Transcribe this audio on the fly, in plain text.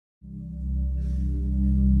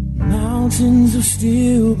Mountains are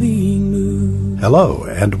still being moved. Hello,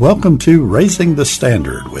 and welcome to Raising the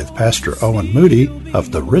Standard with Pastor Owen Moody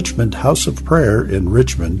of the Richmond House of Prayer in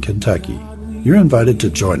Richmond, Kentucky. You're invited to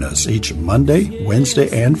join us each Monday,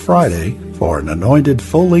 Wednesday, and Friday for an anointed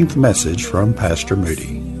full-length message from Pastor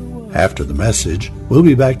Moody. After the message, we'll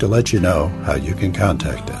be back to let you know how you can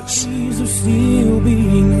contact us. Trees are still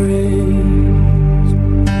being raised.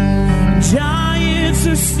 Giants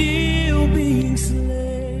are still being slain.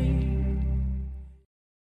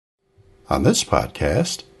 On this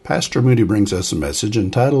podcast, Pastor Moody brings us a message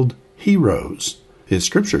entitled Heroes. His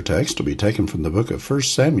scripture text will be taken from the book of 1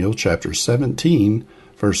 Samuel chapter 17,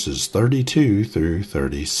 verses 32 through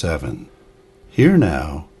 37. Here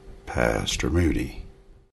now, Pastor Moody.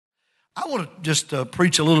 I want to just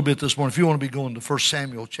preach a little bit this morning. If you want to be going to 1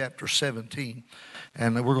 Samuel chapter 17,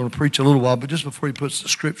 and we're going to preach a little while, but just before he puts the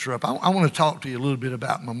scripture up, I want to talk to you a little bit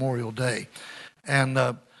about Memorial Day. And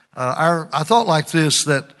I thought like this,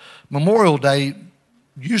 that Memorial Day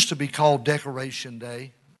used to be called Decoration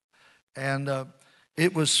Day, and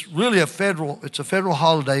it was really a federal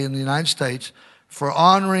holiday in the United States for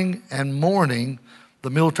honoring and mourning the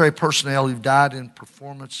military personnel who died in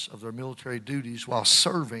performance of their military duties while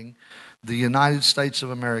serving the United States of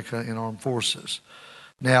America in armed forces.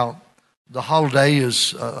 Now, the holiday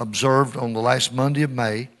is observed on the last Monday of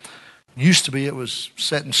May. Used to be it was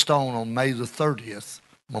set in stone on May the 30th,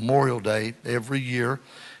 Memorial Day, every year.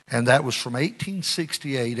 And that was from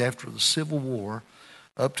 1868 after the Civil War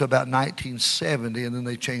up to about 1970, and then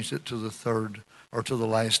they changed it to the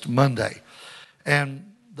last Monday.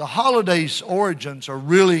 And the holiday's origins are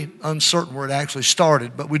really uncertain where it actually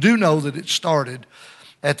started, but we do know that it started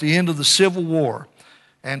at the end of the Civil War.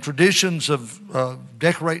 And traditions of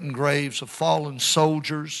decorating graves of fallen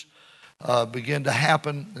soldiers began to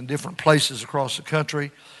happen in different places across the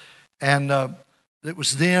country. And it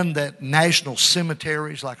was then that national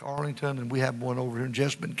cemeteries like Arlington, and we have one over here in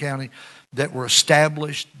Jessamine County, that were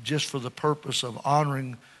established just for the purpose of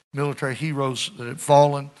honoring military heroes that had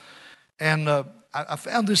fallen. And I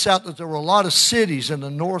found this out, that there were a lot of cities in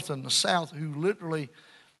the north and the south who literally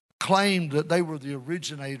claimed that they were the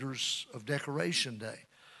originators of Decoration Day.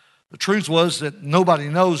 The truth was that nobody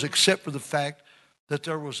knows, except for the fact that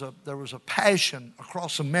there was a passion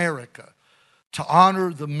across America to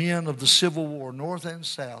honor the men of the Civil War, north and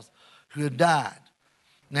south, who had died.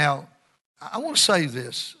 Now, I want to say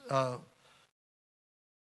this.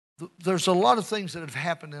 There's a lot of things that have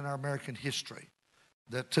happened in our American history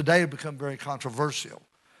that today have become very controversial.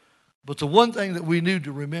 But the one thing that we need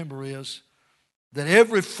to remember is that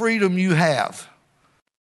every freedom you have,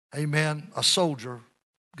 amen, a soldier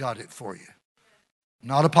got it for you.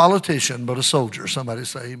 Not a politician, but a soldier. Somebody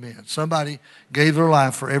say amen. Somebody gave their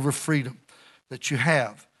life for every freedom that you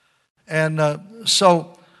have. And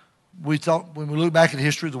so we thought, when we look back at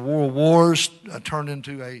history, the world wars turned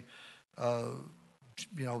into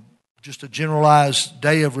just a generalized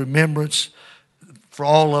day of remembrance for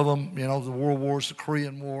all of them. The world wars, the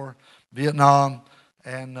Korean War, Vietnam.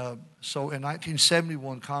 And so in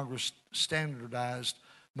 1971, Congress standardized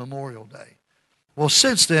Memorial Day. Well,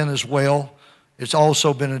 since then as well, it's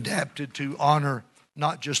also been adapted to honor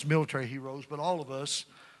not just military heroes, but all of us.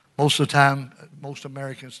 Most of the time, most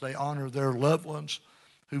Americans, they honor their loved ones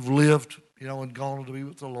who've lived, and gone on to be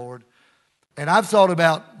with the Lord. And I've thought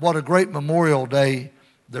about what a great Memorial Day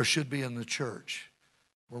there should be in the church.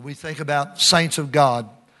 When we think about saints of God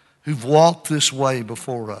who've walked this way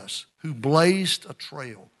before us, who blazed a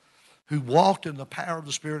trail, who walked in the power of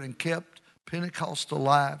the Spirit and kept Pentecost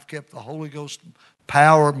alive, kept the Holy Ghost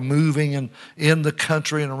power moving in the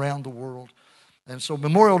country and around the world. And so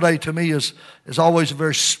Memorial Day to me is always a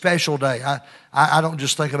very special day. I don't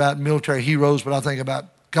just think about military heroes, but I think about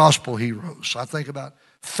gospel heroes. I think about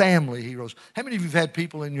family heroes. How many of you have had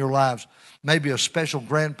people in your lives, maybe a special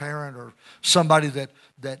grandparent or somebody that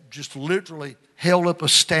just literally held up a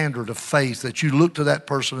standard of faith, that you look to that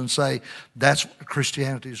person and say, that's what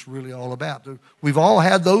Christianity is really all about? We've all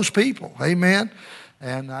had those people, amen?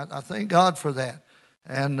 And I thank God for that.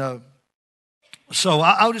 And so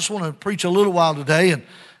I just want to preach a little while today,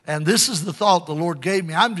 and this is the thought the Lord gave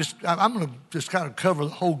me. I'm going to just kind of cover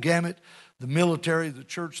the whole gamut, the military, the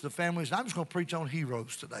church, the families. I'm just going to preach on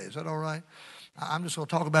heroes today. Is that all right? I'm just going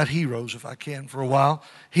to talk about heroes if I can for a while.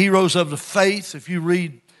 Heroes of the faith. If you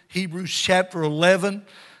read Hebrews chapter 11,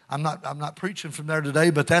 I'm not preaching from there today,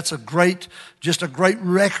 but that's a great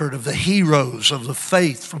record of the heroes of the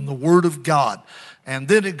faith from the Word of God. And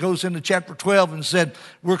then it goes into chapter 12 and said,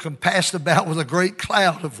 we're compassed about with a great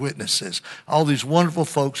cloud of witnesses. All these wonderful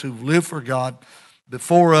folks who've lived for God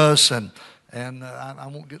before us, and And I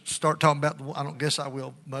won't start talking about, I don't guess I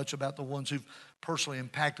will much about the ones who've personally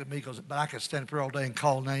impacted me, but I could stand up here all day and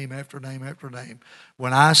call name after name after name.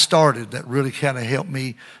 When I started, that really kind of helped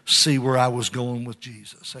me see where I was going with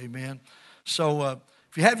Jesus. Amen. So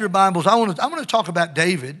if you have your Bibles, I'm going to talk about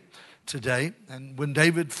David today. And when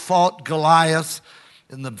David fought Goliath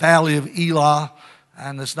in the valley of Elah,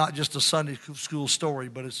 and it's not just a Sunday school story,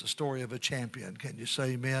 but it's a story of a champion. Can you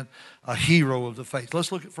say amen? A hero of the faith.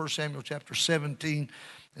 Let's look at 1 Samuel chapter 17,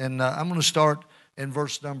 and I'm going to start in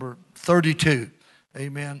verse number 32.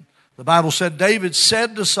 Amen. The Bible said, David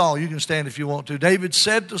said to Saul, you can stand if you want to. David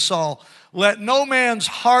said to Saul, let no man's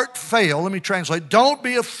heart fail. Let me translate. Don't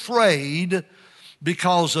be afraid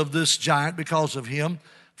because of this giant, because of him.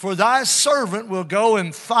 For thy servant will go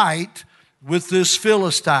and fight with this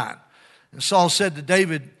Philistine. And Saul said to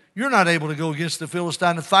David, you're not able to go against the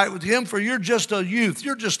Philistine and fight with him, for you're just a youth.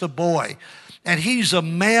 You're just a boy. And he's a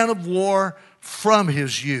man of war from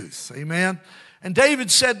his youth. Amen. And David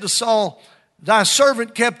said to Saul, thy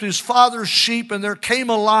servant kept his father's sheep, and there came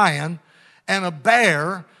a lion and a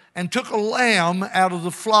bear and took a lamb out of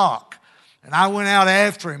the flock. And I went out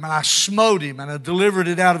after him, and I smote him, and I delivered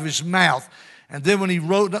it out of his mouth. And then when he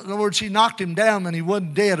rode, in other words, he knocked him down and he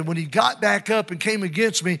wasn't dead. And when he got back up and came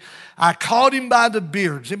against me, I caught him by the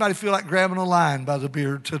beard. Does anybody feel like grabbing a lion by the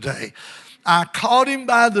beard today? I caught him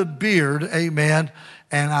by the beard, amen,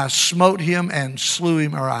 and I smote him and slew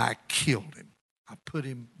him, or I killed him. I put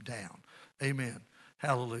him down. Amen.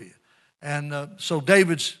 Hallelujah. And so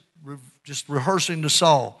David's just rehearsing to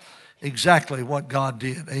Saul exactly what God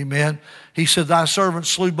did. Amen. He said, thy servant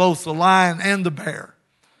slew both the lion and the bear.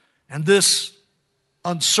 And this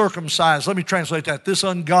uncircumcised, let me translate that, this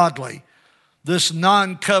ungodly, this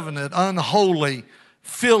non-covenant, unholy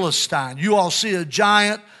Philistine. You all see a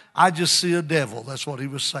giant, I just see a devil. That's what he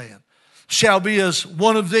was saying. Shall be as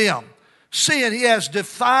one of them, seeing he has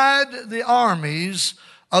defied the armies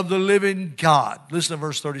of the living God. Listen to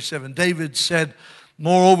verse 37. David said,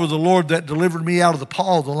 moreover, the Lord that delivered me out of the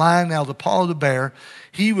paw of the lion, out of the paw of the bear,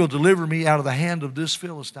 he will deliver me out of the hand of this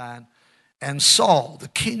Philistine. And Saul, the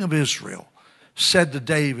king of Israel, said to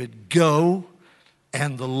David, go,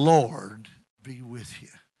 and the Lord be with you.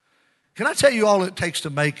 Can I tell you all it takes to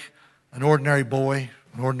make an ordinary boy,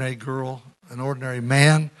 an ordinary girl, an ordinary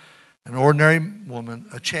man, an ordinary woman,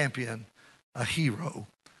 a champion, a hero,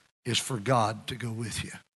 is for God to go with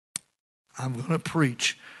you. I'm going to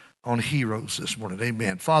preach on heroes this morning.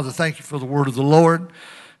 Amen. Father, thank you for the word of the Lord.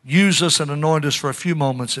 Use us and anoint us for a few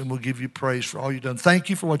moments, and we'll give you praise for all you've done. Thank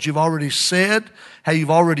you for what you've already said, how you've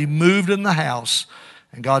already moved in the house.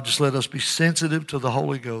 And God, just let us be sensitive to the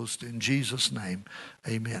Holy Ghost. In Jesus' name,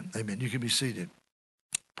 amen. Amen. You can be seated.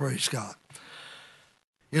 Praise God.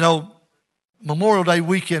 You know, Memorial Day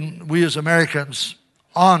weekend, we as Americans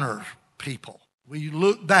honor people. We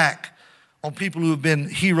look back on people who have been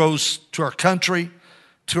heroes to our country,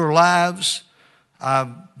 to our lives. I've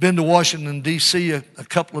been to Washington, D.C. a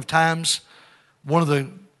couple of times. One of the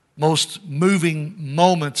most moving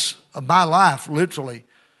moments of my life, literally,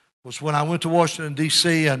 was when I went to Washington,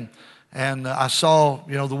 D.C. and I saw,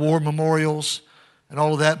 you know, the war memorials and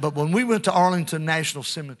all of that. But when we went to Arlington National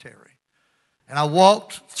Cemetery, and I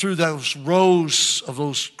walked through those rows of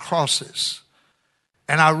those crosses,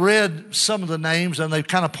 and I read some of the names, and they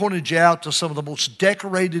kind of pointed you out to some of the most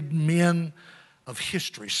decorated men of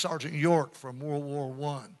history. Sergeant York from World War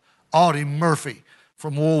I. Audie Murphy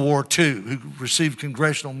from World War II, who received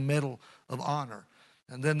Congressional Medal of Honor.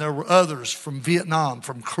 And then there were others from Vietnam,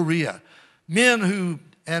 from Korea. Men who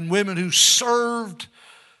and women who served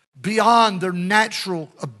beyond their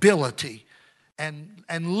natural ability and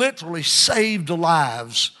literally saved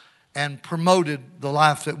lives and promoted the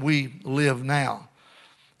life that we live now.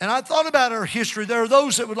 And I thought about our history. There are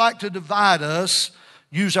those that would like to divide us,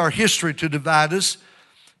 use our history to divide us.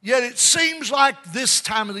 Yet it seems like this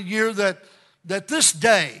time of the year that this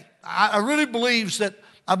day, I really believe that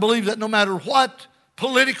no matter what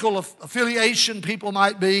political affiliation people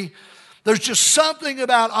might be, there's just something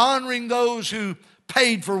about honoring those who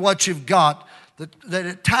paid for what you've got that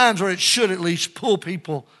at times, or it should at least, pull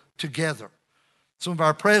people together. Some of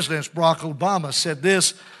our presidents, Barack Obama, said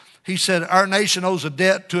this. He said, our nation owes a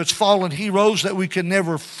debt to its fallen heroes that we can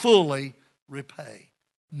never fully repay.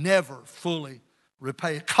 Never fully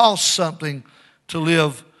repay. It costs something to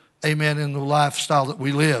live, amen, in the lifestyle that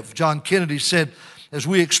we live. John Kennedy said, as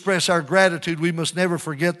we express our gratitude, we must never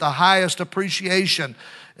forget the highest appreciation,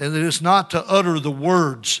 and it is not to utter the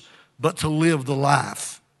words, but to live the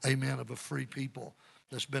life, amen, of a free people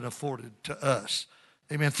that's been afforded to us.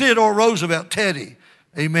 Amen. Theodore Roosevelt, Teddy,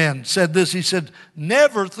 amen, said this. He said,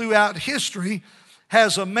 never throughout history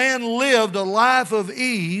has a man lived a life of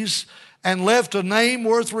ease and left a name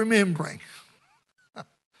worth remembering.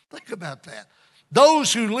 Think about that.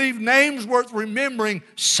 Those who leave names worth remembering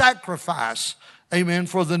sacrifice, amen,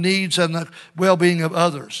 for the needs and the well-being of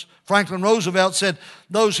others. Franklin Roosevelt said,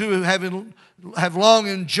 those who have long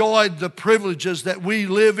enjoyed the privileges that we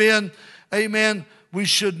live in, amen, we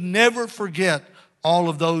should never forget all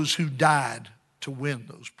of those who died to win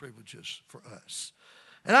those privileges for us.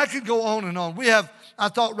 And I could go on and on. I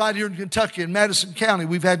thought right here in Kentucky, in Madison County,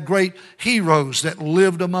 we've had great heroes that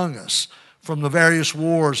lived among us from the various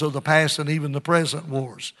wars of the past and even the present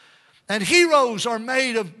wars. And heroes are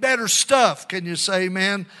made of better stuff, can you say,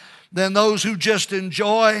 amen, than those who just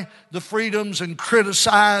enjoy the freedoms and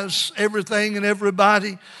criticize everything and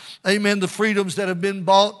everybody. Amen, the freedoms that have been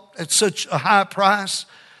bought at such a high price.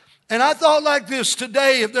 And I thought like this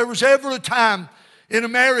today, if there was ever a time in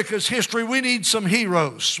America's history, we need some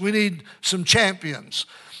heroes. We need some champions.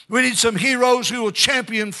 We need some heroes who will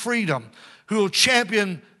champion freedom, who will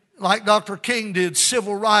champion, like Dr. King did,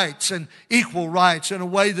 civil rights and equal rights in a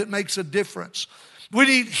way that makes a difference. We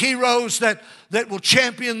need heroes that will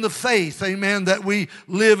champion the faith, amen, that we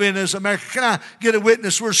live in as America. Can I get a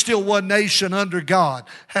witness? We're still one nation under God.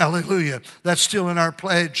 Hallelujah. That's still in our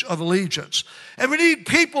pledge of allegiance. And we need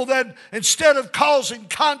people that, instead of causing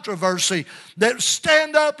controversy, that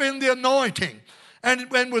stand up in the anointing and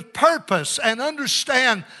with purpose and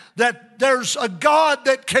understand that there's a God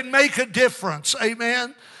that can make a difference.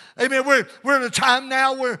 Amen. Amen. We're in a time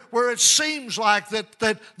now where it seems like that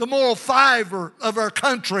the moral fiber of our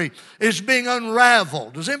country is being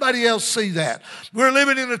unraveled. Does anybody else see that? We're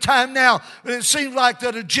living in a time now when it seems like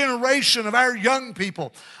that a generation of our young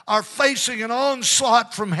people are facing an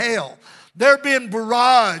onslaught from hell. They're being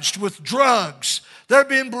barraged with drugs. They're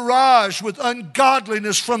being barraged with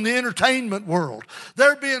ungodliness from the entertainment world.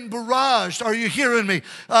 They're being barraged, are you hearing me?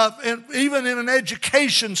 Even in an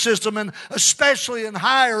education system, and especially in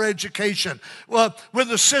higher education, with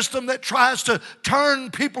a system that tries to turn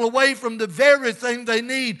people away from the very thing they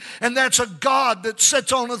need, and that's a God that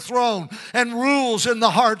sits on a throne and rules in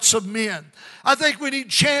the hearts of men. I think we need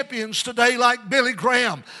champions today like Billy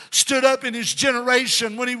Graham stood up in his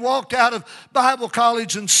generation when he walked out of Bible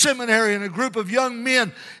college and seminary, and a group of young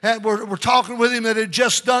men were talking with him that had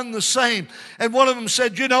just done the same. And one of them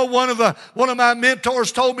said, you know, one of my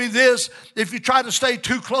mentors told me this: if you try to stay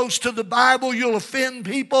too close to the Bible, you'll offend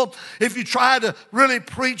people. If you try to really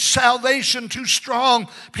preach salvation too strong,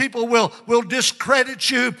 people will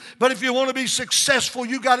discredit you. But if you want to be successful,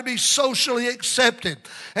 you got to be socially accepted.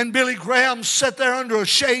 And Billy Graham sat there under a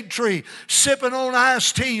shade tree, sipping on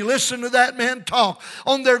iced tea, listening to that man talk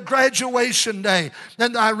on their graduation day.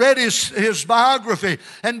 And I read his biography,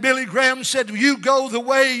 and Billy Graham said, you go the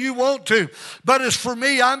way you want to, but as for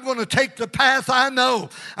me, I'm going to take the path I know.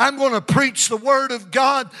 I'm going to preach the Word of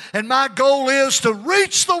God, and my goal is to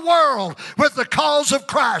reach the world with the cause of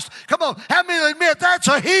Christ. Come on, how many admit that's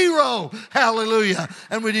a hero? Hallelujah.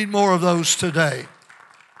 And we need more of those today.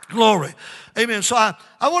 Glory. Amen. So I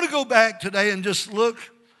want to go back today and just look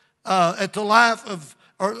at the life of,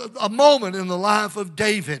 or a moment in the life of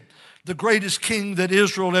David, the greatest king that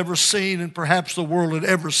Israel had ever seen and perhaps the world had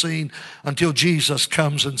ever seen until Jesus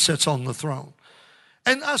comes and sits on the throne.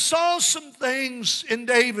 And I saw some things in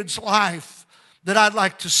David's life that I'd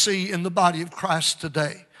like to see in the body of Christ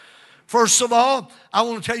today. First of all, I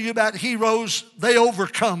want to tell you about heroes. They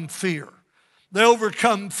overcome fear. They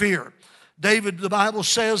overcome fear. David, the Bible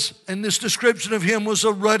says, in this description of him, was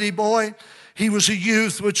a ruddy boy. He was a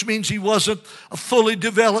youth, which means he wasn't a fully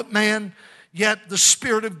developed man. Yet the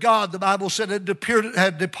Spirit of God, the Bible said,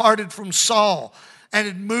 had departed from Saul and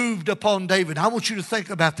had moved upon David. I want you to think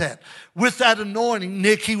about that. With that anointing,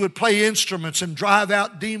 Nick, he would play instruments and drive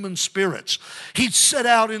out demon spirits. He'd sit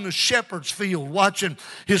out in the shepherd's field watching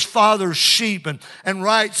his father's sheep and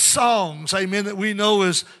write songs, amen, that we know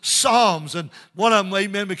as psalms. And one of them,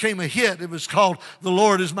 amen, became a hit. It was called, "The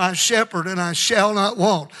Lord is my shepherd and I shall not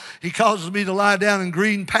want. He causes me to lie down in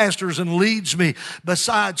green pastures and leads me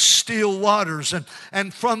beside still waters."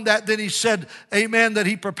 And from that, then he said, amen, that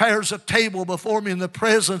he prepares a table before me in the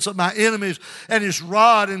presence of my enemies, and his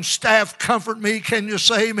rod and staff comfort me. Can you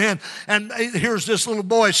say amen? And here's this little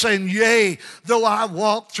boy saying, "Yea, though I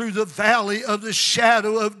walk through the valley of the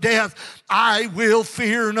shadow of death, I will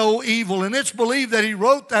fear no evil." And it's believed that he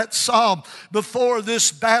wrote that psalm before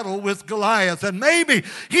this battle with Goliath. And maybe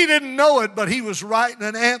he didn't know it, but he was writing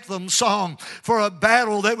an anthem song for a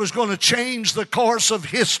battle that was going to change the course of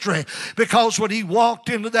history. Because when he walked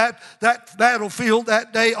into that battlefield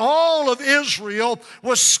that day, all of Israel Samuel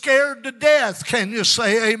was scared to death. Can you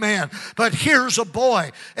say amen? But here's a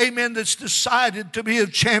boy, amen, that's decided to be a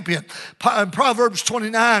champion. In Proverbs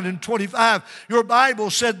 29 and 25, your Bible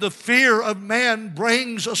said the fear of man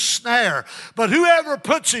brings a snare, but whoever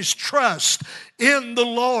puts his trust in the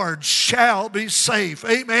Lord shall be safe.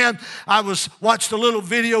 Amen. I watched a little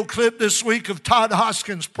video clip this week of Todd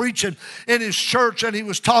Hoskins preaching in his church, and he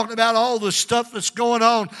was talking about all the stuff that's going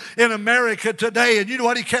on in America today. And you know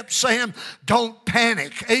what he kept saying? Don't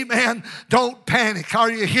panic. Amen. Don't panic. Are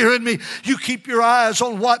you hearing me? You keep your eyes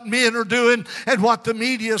on what men are doing and what the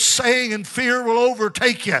media is saying, and fear will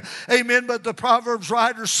overtake you. Amen. But the Proverbs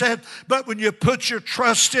writer said, but when you put your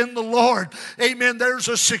trust in the Lord, amen, there's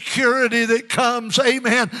a security that comes.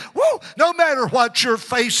 Amen. Woo! No matter what you're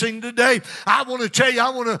facing today, I want to tell you, I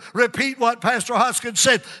want to repeat what Pastor Hoskins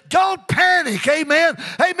said. Don't panic. Amen.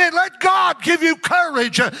 Amen. Let God give you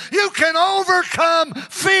courage. You can overcome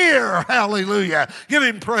fear. Hallelujah. Give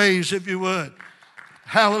him praise if you would.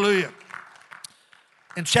 Hallelujah.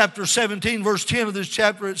 In chapter 17, verse 10 of this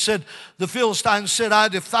chapter, it said, the Philistines said, I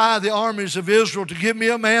defy the armies of Israel to give me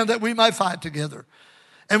a man that we may fight together.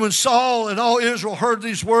 And when Saul and all Israel heard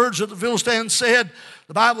these words that the Philistines said,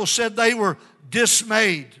 the Bible said they were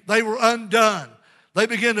dismayed. They were undone. They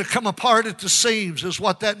began to come apart at the seams is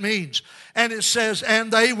what that means. And it says,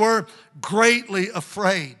 and they were greatly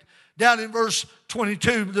afraid. Down in verse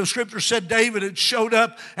 22, the scripture said David had showed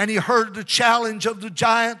up and he heard the challenge of the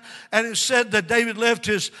giant. And it said that David left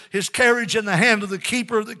his carriage in the hand of the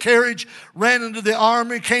keeper of the carriage, ran into the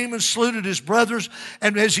army, came and saluted his brothers.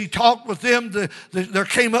 And as he talked with them, there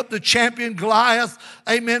came up the champion Goliath,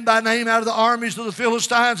 amen, by name, out of the armies of the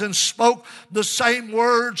Philistines, and spoke the same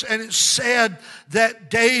words. And it said that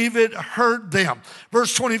David heard them.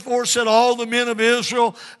 Verse 24 said, all the men of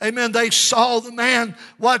Israel, amen, they saw the man,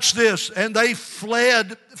 watch this, and they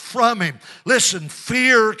fled from him. Listen,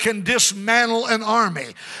 fear can dismantle an army.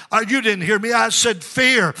 You didn't hear me. I said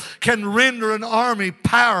fear can render an army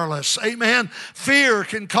powerless. Amen. Fear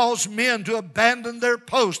can cause men to abandon their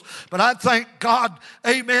post. But I thank God,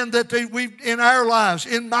 amen, that we've in our lives,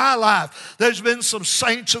 in my life, there's been some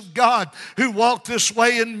saints of God who walked this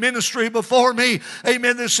way in ministry before me.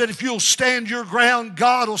 Amen. They said, if you'll stand your ground,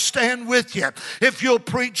 God will stand with you. If you'll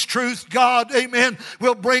preach truth, God, amen,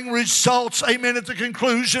 will bring results, amen, at the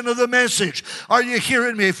conclusion of the message. Are you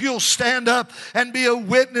hearing me? If you'll stand up and be a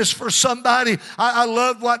witness for somebody. I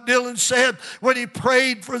love what Dylan said when he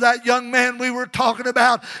prayed for that young man we were talking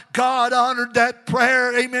about. God honored that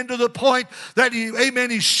prayer, amen, to the point that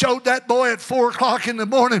he showed that boy at 4 o'clock in the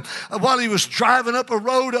morning while he was driving up a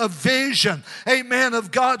road of vision, amen,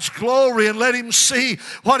 of God's glory, and let him see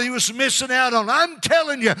what he was missing out on. I'm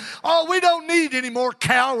telling you, we don't need any more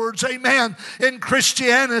cowards, amen, in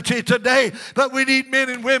Christianity today, but we need men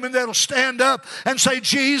and women that'll stand up and say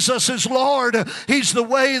Jesus is Lord. He's the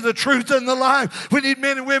way, the truth, and the life. We need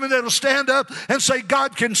men and women that'll stand up and say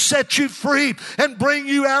God can set you free and bring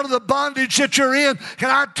you out of the bondage that you're in. Can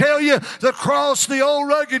I tell you, the cross, the old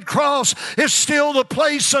rugged cross, is still the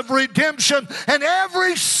place of redemption, and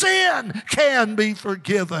every sin can be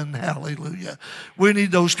forgiven. Hallelujah. We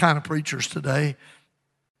need those kind of preachers today.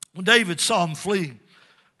 When David saw him flee,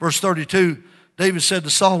 verse 32, David said to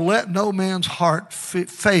Saul, let no man's heart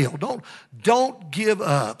fail. Don't give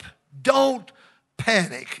up. Don't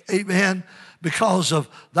panic. Amen. Because of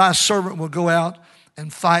thy servant will go out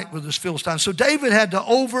and fight with this Philistine. So David had to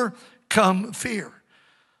overcome fear.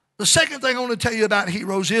 The second thing I want to tell you about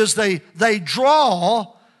heroes is they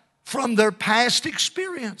draw from their past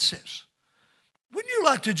experiences. Wouldn't you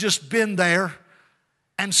like to just been there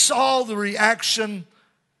and saw the reaction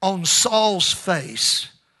on Saul's face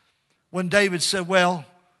when David said, well,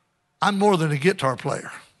 I'm more than a guitar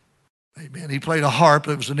player. Amen. He played a harp.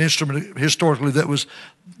 It was an instrument historically that was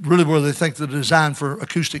really where they think the design for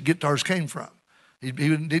acoustic guitars came from. He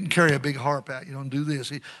didn't carry a big harp out, and do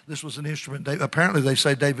this. This was an instrument apparently they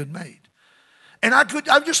say David made. And I'd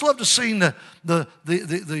just love to see the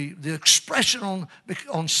expression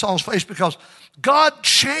on Saul's face, because God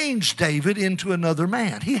changed David into another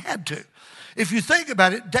man. He had to. If you think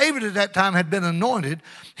about it, David at that time had been anointed.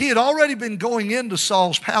 He had already been going into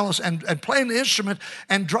Saul's palace and playing the instrument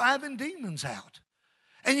and driving demons out.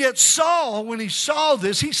 And yet Saul, when he saw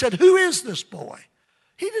this, he said, who is this boy?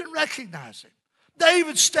 He didn't recognize him.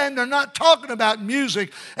 David standing there not talking about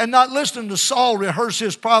music and not listening to Saul rehearse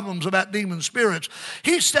his problems about demon spirits.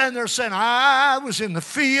 He's standing there saying, I was in the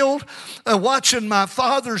field watching my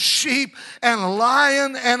father's sheep, and a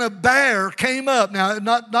lion and a bear came up. Now,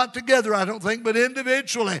 not together, I don't think, but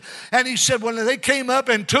individually. And he said, when they came up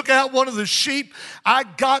and took out one of the sheep, I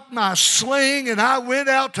got my sling and I went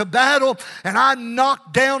out to battle, and I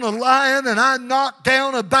knocked down a lion and I knocked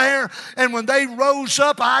down a bear. And when they rose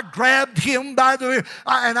up, I grabbed him by the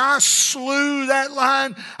and I slew that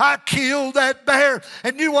lion. I killed that bear.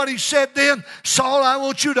 And you know what he said then? Saul, I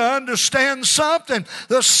want you to understand something.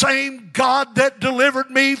 The same God that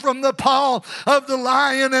delivered me from the paw of the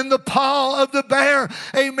lion and the paw of the bear,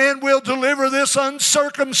 amen, will deliver this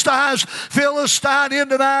uncircumcised Philistine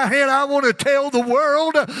into my hand. I want to tell the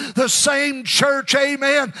world, the same church,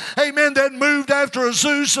 amen, that moved after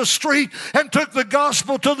Azusa Street and took the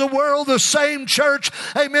gospel to the world, the same church,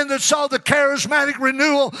 amen, that saw the charismatic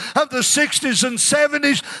renewal of the 60s and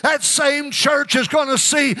 70s, that same church is going to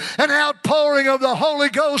see an outpouring of the Holy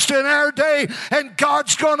Ghost in our day, and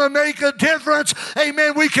God's going to make a difference.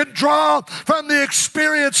 Amen. We can draw from the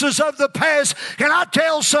experiences of the past. Can I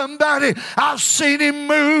tell somebody, I've seen him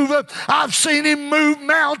move. I've seen him move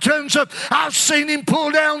mountains. I've seen him pull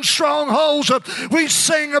down strongholds. We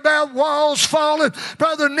sing about walls falling.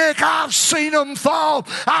 Brother Nick, I've seen them fall.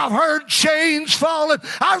 I've heard chains falling.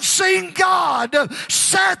 I've seen God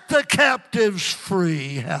set the captives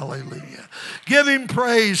free. Hallelujah. Give him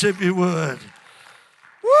praise if you would.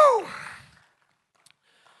 Woo!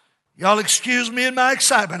 Y'all excuse me in my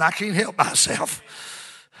excitement. I can't help myself.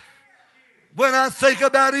 When I think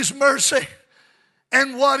about his mercy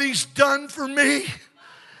and what he's done for me,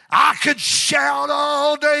 I could shout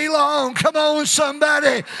all day long. Come on,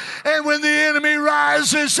 somebody. And when the enemy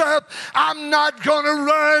rises up, I'm not going to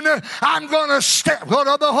run. I'm going to step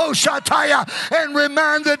and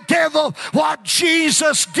remind the devil what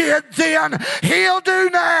Jesus did then, he'll do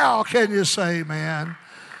now. Can you say amen?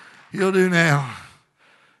 He'll do now.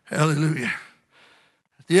 Hallelujah.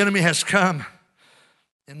 The enemy has come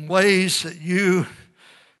in ways that you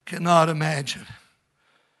cannot imagine.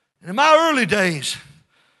 In my early days,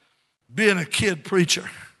 being a kid preacher,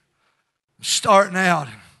 starting out,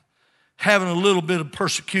 having a little bit of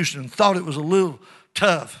persecution, and thought it was a little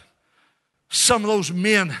tough. Some of those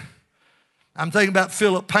men, I'm thinking about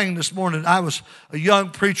Philip Payne this morning. I was a young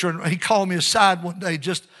preacher, and he called me aside one day.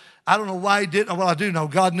 I don't know why he didn't. Well, I do know.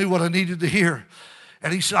 God knew what I needed to hear.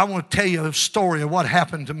 And he said, I want to tell you a story of what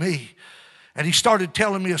happened to me. And he started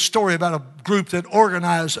telling me a story about a group that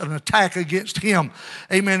organized an attack against him.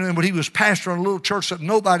 Amen. And when he was pastoring a little church that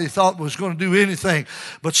nobody thought was going to do anything,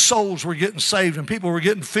 but souls were getting saved and people were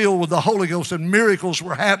getting filled with the Holy Ghost and miracles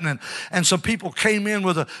were happening. And some people came in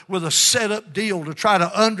with a set-up deal to try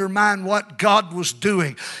to undermine what God was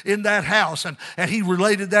doing in that house. And he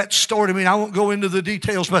related that story to me. I won't go into the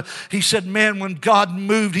details, but he said, man, when God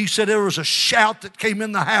moved, he said there was a shout that came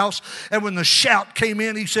in the house. And when the shout came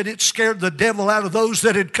in, he said it scared the devil out of those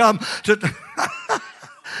that had come to.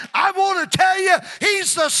 I want to tell you,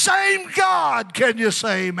 he's the same God. Can you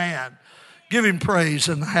say amen? Give him praise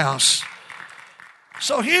in the house.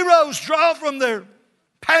 So heroes draw from their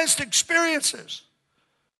past experiences.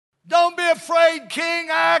 Don't be afraid, King,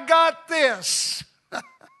 I got this.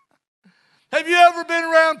 Have you ever been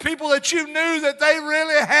around people that you knew that they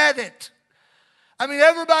really had it? I mean,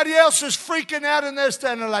 everybody else is freaking out and they're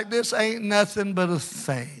standing there like, this ain't nothing but a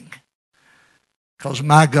thing. Because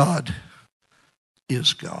my God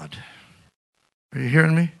is God. Are you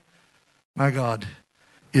hearing me? My God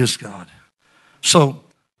is God. So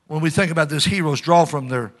when we think about this, heroes draw from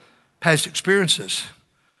their past experiences.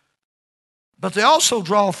 But they also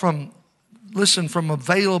draw from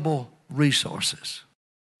available resources.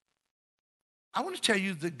 I want to tell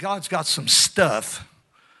you that God's got some stuff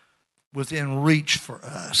within reach for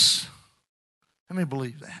us. Let me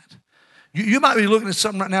believe that. You might be looking at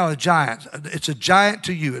something right now, a giant. It's a giant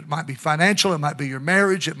to you. It might be financial. It might be your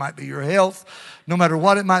marriage. It might be your health. No matter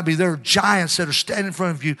what it might be, there are giants that are standing in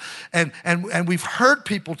front of you. And we've heard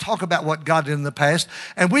people talk about what God did in the past.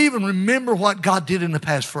 And we even remember what God did in the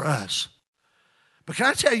past for us. But can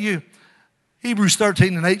I tell you, Hebrews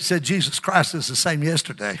 13:8 said Jesus Christ is the same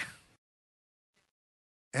yesterday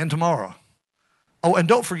and tomorrow. Oh, and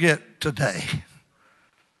don't forget today.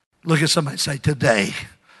 Look at somebody and say, today.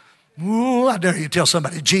 Ooh, I dare you tell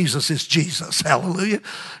somebody, Jesus is Jesus. Hallelujah.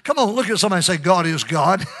 Come on, look at somebody and say, God is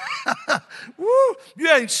God. Woo, you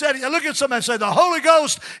ain't said it. Look at somebody and say, the Holy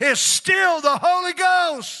Ghost is still the Holy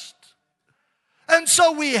Ghost. And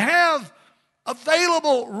so we have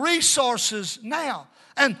available resources now.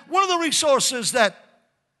 And one of the resources that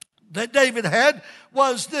that David had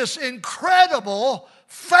was this incredible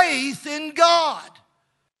faith in God.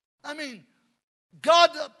 I mean,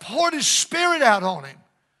 God poured His Spirit out on him.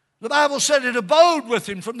 The Bible said it abode with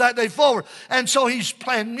him from that day forward. And so he's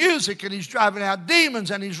playing music and he's driving out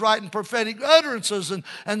demons and he's writing prophetic utterances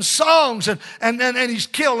and songs and he's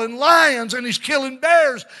killing lions and he's killing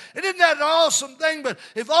bears. And isn't that an awesome thing? But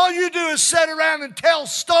if all you do is sit around and tell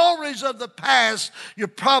stories of the past, you're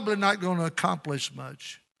probably not going to accomplish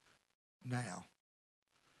much now.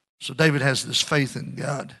 So David has this faith in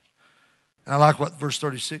God. And I like what verse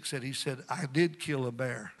 36 said. He said, I did kill a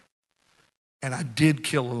bear. And I did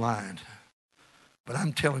kill a lion. But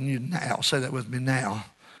I'm telling you now, say that with me now,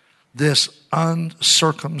 this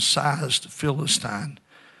uncircumcised Philistine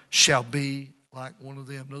shall be like one of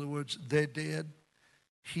them. In other words, they're dead.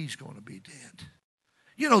 He's going to be dead.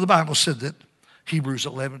 You know, the Bible said that, Hebrews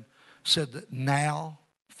 11 said that now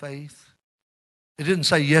faith. It didn't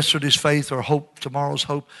say yesterday's faith or hope, tomorrow's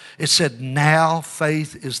hope. It said now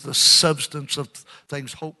faith is the substance of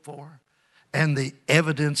things hoped for and the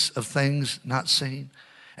evidence of things not seen.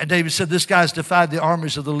 And David said, this guy's defied the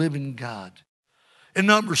armies of the living God. In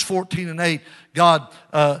Numbers 14:8, God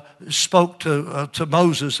spoke to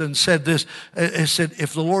Moses and said this. It said,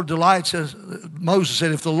 if the Lord delights, Moses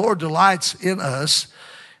said, if the Lord delights in us,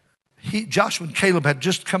 Joshua and Caleb had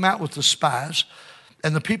just come out with the spies.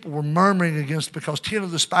 And the people were murmuring against because 10 of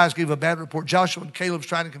the spies gave a bad report. Joshua and Caleb was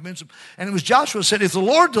trying to convince them. And it was Joshua who said, if the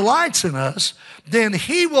Lord delights in us, then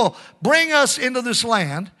He will bring us into this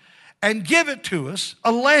land and give it to us,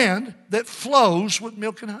 a land that flows with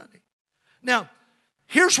milk and honey. Now,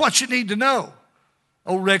 here's what you need to know.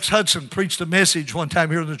 Old Rex Hudson preached a message one time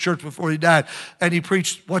here in the church before he died. And he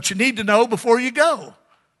preached what you need to know before you go.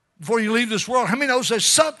 Before you leave this world. How many knows there's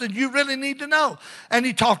something you really need to know? And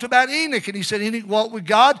he talked about Enoch, and he said Enoch walked with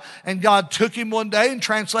God, and God took him one day and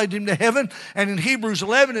translated him to heaven. And in Hebrews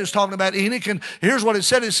 11, it's talking about Enoch, and here's what it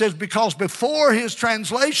said. It says, because before his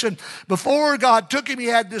translation, before God took him, he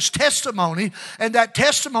had this testimony, and that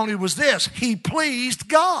testimony was this: he pleased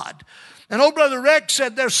God. And old Brother Rex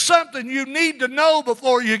said there's something you need to know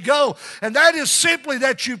before you go, and that is simply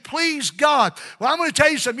that you please God. Well, I'm going to tell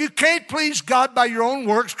you something. You can't please God by your own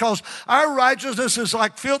works because our righteousness is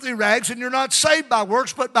like filthy rags, and you're not saved by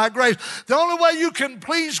works but by grace. The only way you can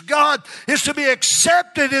please God is to be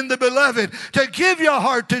accepted in the Beloved, to give your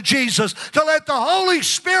heart to Jesus, to let the Holy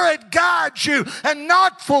Spirit guide you and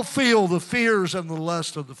not fulfill the fears and the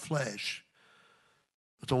lust of the flesh,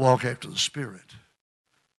 but to walk after the Spirit.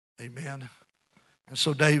 Amen. And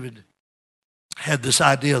so David had this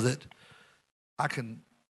idea that I can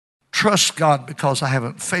trust God because I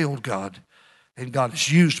haven't failed God. And God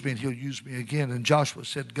has used me and He'll use me again. And Joshua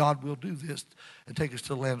said, God will do this and take us to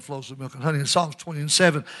the land that flows with milk and honey. In Psalms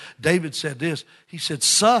 20:7, David said this. He said,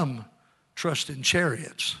 some trust in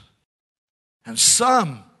chariots and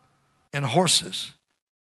some in horses,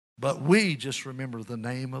 but we just remember the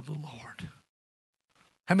name of the Lord.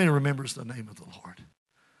 How many remembers the name of the Lord?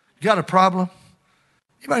 You got a problem?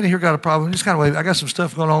 Anybody here got a problem? Just kind of wave. I got some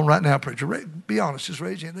stuff going on right now, preacher. Be honest. Just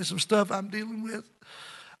raise your hand. There's some stuff I'm dealing with.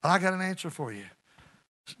 I got an answer for you.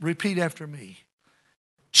 Repeat after me.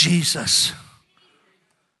 Jesus.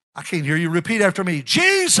 I can't hear you. Repeat after me.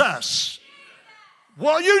 Jesus.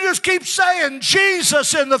 Well, you just keep saying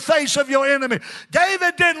Jesus in the face of your enemy.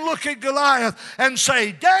 David didn't look at Goliath and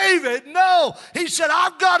say, David, no. He said,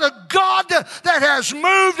 I've got a God that has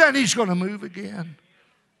moved and He's going to move again.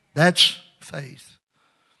 That's faith.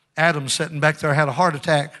 Adam sitting back there had a heart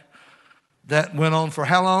attack that went on for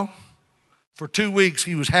how long? For 2 weeks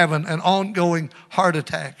he was having an ongoing heart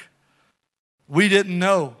attack. We didn't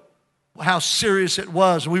know how serious it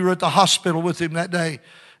was. We were at the hospital with him that day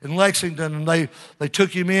in Lexington, and they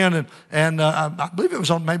took him in, and I believe it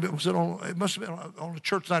was on, maybe it must have been on a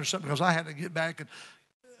church night or something, because I had to get back and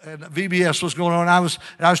VBS was going on. I was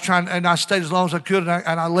trying, and I stayed as long as I could, and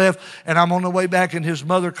I left, and I'm on the way back, and his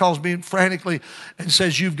mother calls me frantically and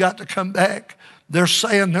says, you've got to come back. They're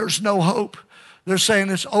saying there's no hope. They're saying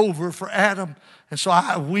it's over for Adam. And so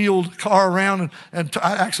I wheeled the car around and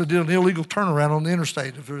I actually did an illegal turnaround on the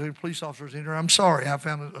interstate. If there's any police officers in here, I'm sorry. I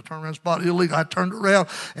found a turnaround spot illegal. I turned around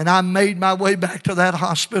and I made my way back to that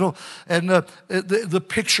hospital. And the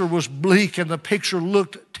picture was bleak and the picture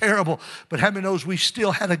looked terrible. But how many knows we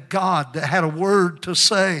still had a God that had a word to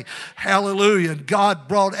say? Hallelujah. And God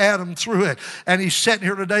brought Adam through it. And he's sitting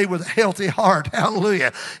here today with a healthy heart.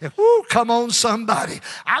 Hallelujah. And, whoo, come on, somebody.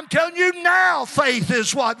 I'm telling you now, faith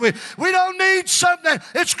is what we don't need something.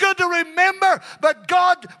 It's good to remember, but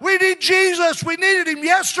God, we need Jesus. We needed Him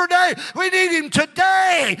yesterday. We need Him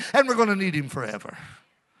today. And we're going to need Him forever.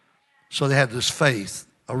 So they had this faith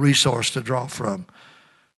a resource to draw from.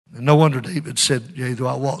 And no wonder David said, yea, though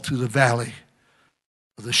I walk through the valley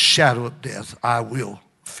of the shadow of death, I will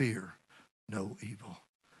fear no evil.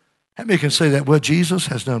 How many can say that? Well, Jesus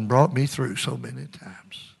has done brought me through so many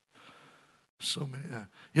times. So many times.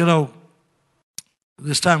 You know,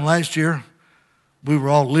 this time last year, we were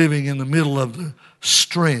all living in the middle of the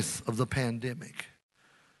strength of the pandemic.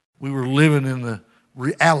 We were living in the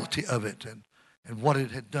reality of it and what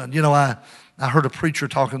it had done. You know, I heard a preacher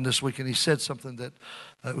talking this week, and he said something that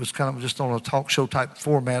it was kind of just on a talk show type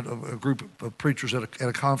format of a group of preachers at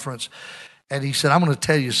a conference. And he said, I'm going to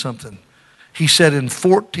tell you something. He said in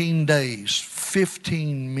 14 days,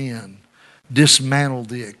 15 men dismantled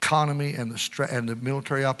the economy and the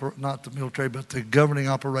military, not the military, but the governing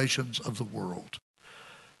operations of the world.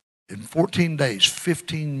 In 14 days,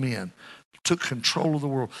 15 men took control of the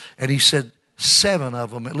world. And he said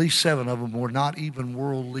at least seven of them were not even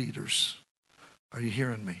world leaders. Are you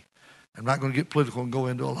hearing me? I'm not going to get political and go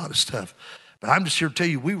into a lot of stuff. But I'm just here to tell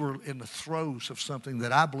you, we were in the throes of something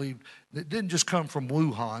that I believe that didn't just come from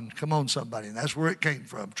Wuhan. Come on, somebody. And that's where it came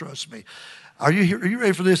from, trust me. Are you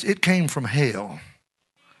ready for this? It came from hell.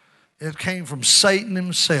 It came from Satan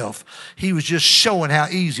himself. He was just showing how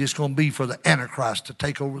easy it's going to be for the Antichrist to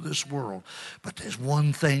take over this world. But there's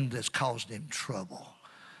one thing that's caused him trouble.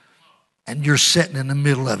 And you're sitting in the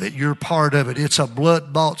middle of it. You're part of it. It's a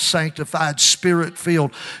blood-bought, sanctified,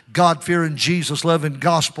 spirit-filled, God-fearing, Jesus-loving,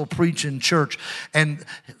 gospel-preaching church. And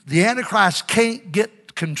the Antichrist can't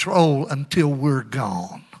get control until we're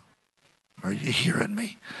gone. Are you hearing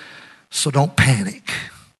me? So don't panic.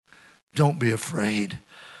 Don't be afraid.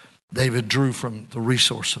 David drew from the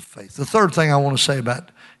resource of faith. The third thing I want to say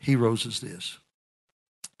about heroes is this.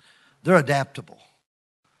 They're adaptable.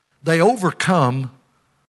 They overcome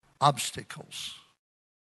obstacles.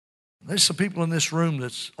 There's some people in this room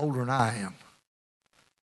that's older than I am.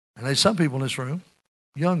 And there's some people in this room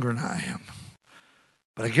younger than I am.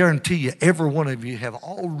 But I guarantee you, every one of you have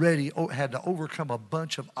already had to overcome a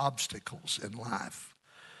bunch of obstacles in life.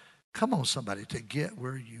 Come on, somebody, to get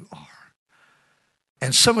where you are.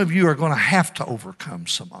 And some of you are going to have to overcome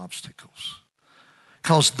some obstacles.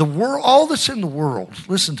 Because the world, all that's in the world,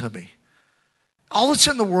 listen to me, all that's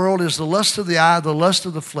in the world is the lust of the eye, the lust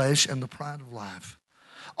of the flesh, and the pride of life.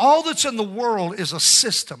 All that's in the world is a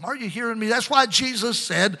system. Are you hearing me? That's why Jesus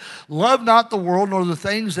said, love not the world nor the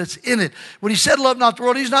things that's in it. When he said love not the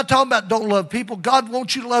world, he's not talking about don't love people. God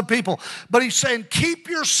wants you to love people. But he's saying keep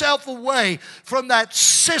yourself away from that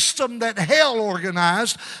system that hell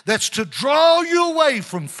organized that's to draw you away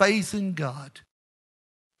from faith in God.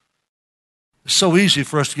 It's so easy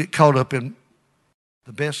for us to get caught up in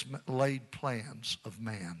the best laid plans of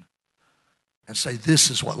man and say this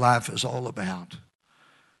is what life is all about.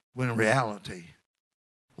 When in reality,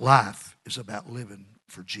 life is about living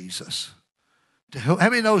for Jesus. How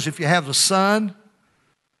many knows if you have the Son,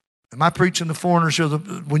 am I preaching to foreigners here?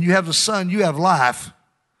 When you have the Son, you have life.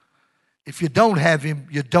 If you don't have him,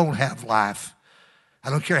 you don't have life. I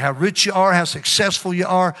don't care how rich you are, how successful you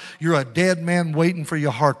are, you're a dead man waiting for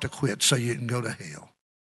your heart to quit so you can go to hell.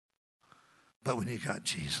 But when you got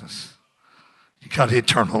Jesus, you got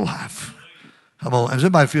eternal life. Come on, does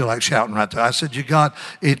anybody feel like shouting right there? I said, you got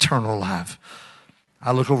eternal life.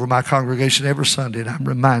 I look over my congregation every Sunday and I'm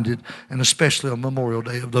reminded, and especially on Memorial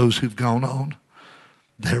Day, of those who've gone on.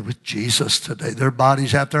 They're with Jesus today. Their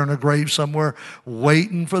body's out there in a grave somewhere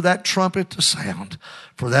waiting for that trumpet to sound,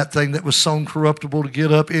 for that thing that was sown corruptible to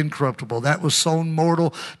get up incorruptible, that was sown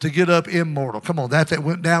mortal to get up immortal. Come on, that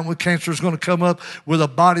went down with cancer is going to come up with a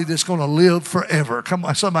body that's going to live forever. Come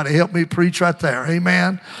on, somebody help me preach right there.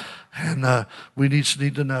 Amen. And we need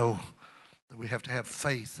to know that we have to have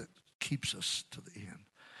faith that keeps us to the end.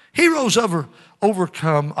 Heroes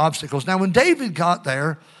overcome obstacles. Now, when David got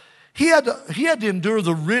there, he had to endure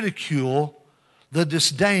the ridicule, the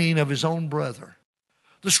disdain of his own brother.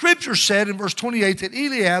 The scripture said in verse 28 that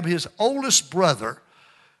Eliab, his oldest brother,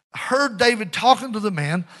 heard David talking to the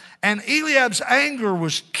man, and Eliab's anger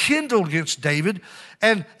was kindled against David,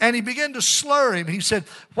 and he began to slur him. He said,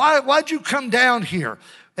 why'd you come down here?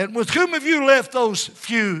 And with whom have you left those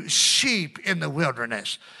few sheep in the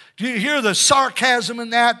wilderness? Do you hear the sarcasm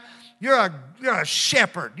in that? You're a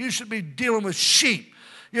shepherd. You should be dealing with sheep.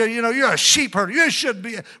 You're a sheep herder. You should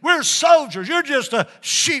be. We're soldiers. You're just a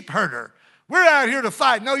sheep herder. We're out here to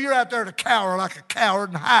fight. No, you're out there to cower like a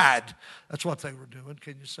coward and hide. That's what they were doing.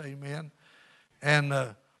 Can you say amen? And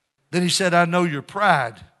then he said, I know your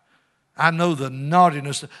pride. I know the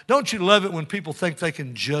naughtiness. Don't you love it when people think they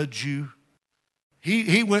can judge you?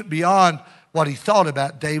 He went beyond what he thought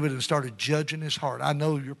about David and started judging his heart. I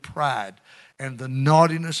know your pride and the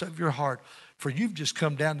naughtiness of your heart. for you've just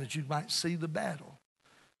come down that you might see the battle.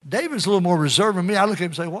 David's a little more reserved than me. I look at him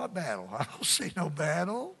and say, what battle? I don't see no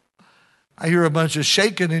battle. I hear a bunch of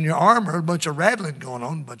shaking in your armor, a bunch of rattling going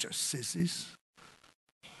on, a bunch of sissies.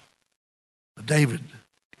 But David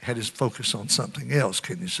had his focus on something else.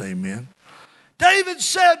 Can you say amen? David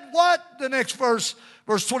said what? The next verse,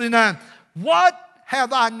 verse 29. What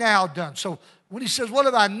have I now done? So when he says, what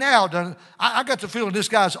have I now done? I got the feeling this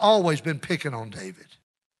guy's always been picking on David.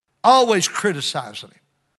 Always criticizing him.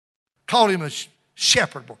 Called him a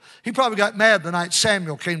shepherd boy. He probably got mad the night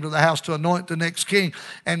Samuel came to the house to anoint the next king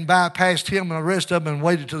and bypassed him and the rest of them and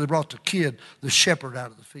waited till they brought the kid, the shepherd,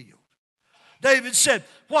 out of the field. David said,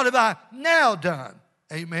 what have I now done?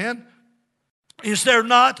 Amen. Is there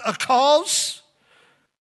not a cause?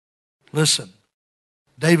 Listen,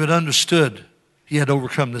 David understood he had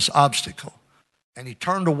overcome this obstacle. And he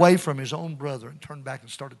turned away from his own brother and turned back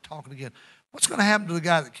and started talking again. What's going to happen to the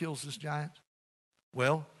guy that kills this giant?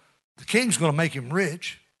 Well, the king's going to make him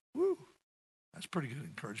rich. Woo, that's pretty good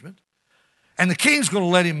encouragement. And the king's going to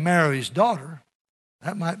let him marry his daughter.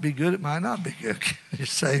 That might be good. It might not be good. You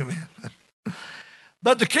say amen.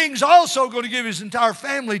 But the king's also going to give his entire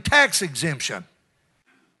family tax exemption.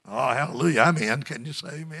 Oh, hallelujah. I'm in. Can you say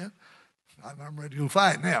amen? I'm ready to go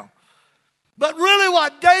fight now. But really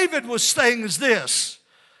what David was saying is this.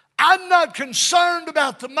 I'm not concerned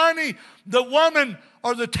about the money, the woman,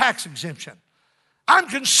 or the tax exemption. I'm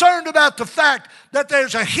concerned about the fact that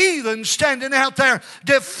there's a heathen standing out there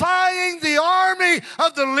defying the army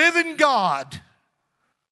of the living God.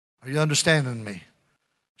 Are you understanding me?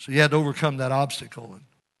 So you had to overcome that obstacle. And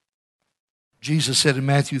Jesus said in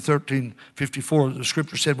Matthew 13:54, the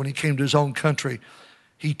scripture said when he came to his own country,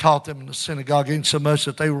 he taught them in the synagogue insomuch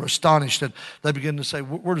that they were astonished that they began to say,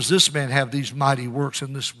 where does this man have these mighty works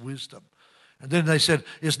and this wisdom? And then they said,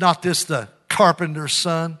 is not this the carpenter's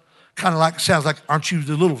son? Kind of like, sounds like, aren't you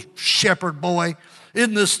the little shepherd boy?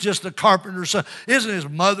 Isn't this just the carpenter's son? Isn't his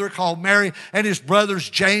mother called Mary and his brothers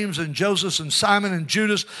James and Joseph and Simon and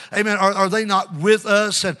Judas? Amen. Are they not with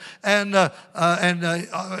us? And they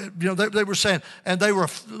were saying, and they were,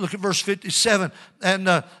 look at verse 57,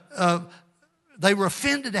 and they were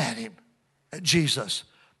offended at him, at Jesus.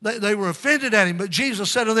 They were offended at him, but Jesus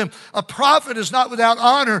said to them, a prophet is not without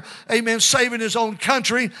honor, amen, save in his own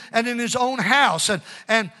country and in his own house.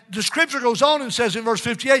 And the scripture goes on and says in verse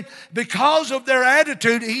 58, because of their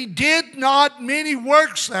attitude, he did not many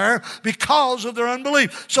works there because of their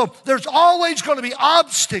unbelief. So there's always going to be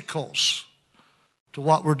obstacles to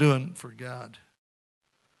what we're doing for God.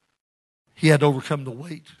 He had to overcome the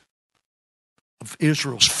weight of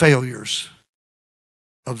Israel's failures,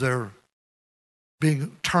 of their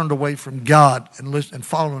being turned away from God and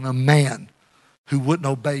following a man who wouldn't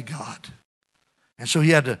obey God. And so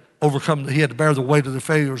he had to overcome, he had to bear the weight of the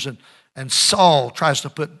failures. And Saul tries to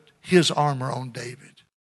put his armor on David.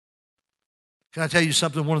 Can I tell you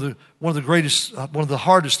something? One of the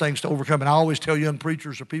hardest things to overcome, and I always tell young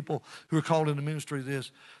preachers or people who are called into ministry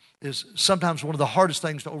this, is sometimes one of the hardest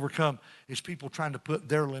things to overcome is people trying to put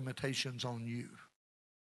their limitations on you.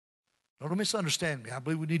 Don't misunderstand me. I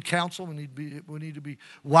believe we need counsel. We need to be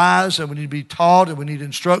wise, and we need to be taught, and we need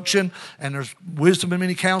instruction, and there's wisdom in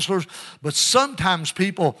many counselors. But sometimes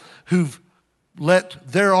people who've let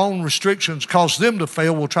their own restrictions cause them to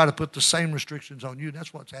fail will try to put the same restrictions on you.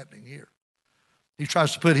 That's what's happening here. He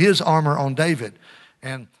tries to put his armor on David,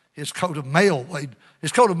 and his coat of mail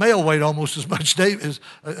weighed almost as much as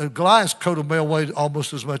Goliath's coat of mail weighed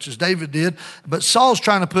almost as much as David did. But Saul's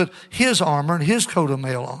trying to put his armor and his coat of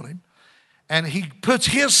mail on him. And he puts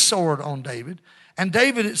his sword on David. And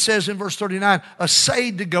David, it says in verse 39,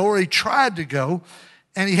 essayed to go, or he tried to go,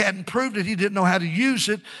 and he hadn't proved it. He didn't know how to use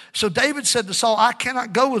it. So David said to Saul, I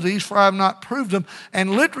cannot go with these, for I have not proved them.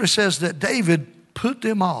 And literally says that David put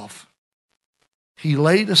them off. He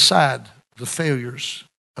laid aside the failures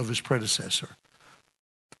of his predecessor.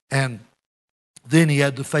 And then he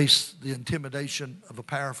had to face the intimidation of a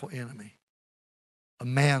powerful enemy. A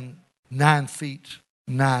man 9 feet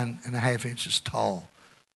 9.5 inches tall,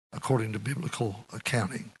 according to biblical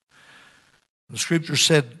accounting. The scripture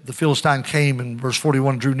said the Philistine came in verse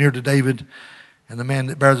 41, drew near to David, and the man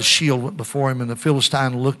that bare the shield went before him, and the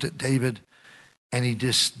Philistine looked at David, and he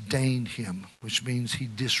disdained him, which means he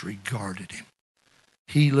disregarded him.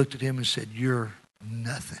 He looked at him and said, you're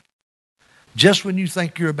nothing. Just when you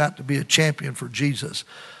think you're about to be a champion for Jesus,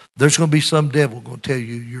 there's going to be some devil going to tell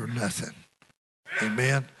you you're nothing.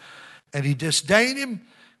 Amen. And he disdained him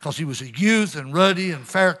because he was a youth and ruddy and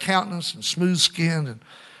fair countenance and smooth skinned. And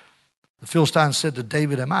the Philistine said to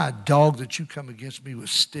David, am I a dog that you come against me with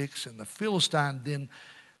sticks? And the Philistine then,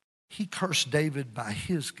 he cursed David by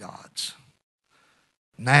his gods.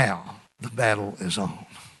 Now the battle is on.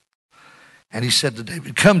 And he said to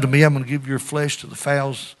David, come to me, I'm going to give your flesh to the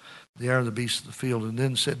fowls, the air, and the beasts of the field. And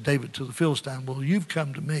then said David to the Philistine, well, you've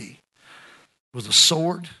come to me with a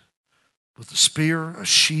sword, with a spear, a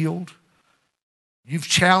shield. You've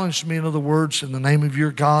challenged me, in other words, in the name of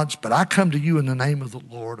your gods, but I come to you in the name of the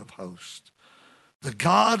Lord of hosts, the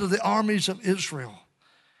God of the armies of Israel.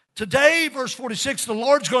 Today, verse 46, the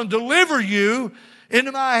Lord's going to deliver you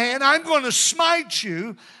into my hand. I'm going to smite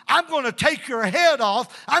you. I'm going to take your head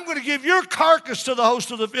off. I'm going to give your carcass to the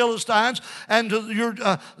host of the Philistines and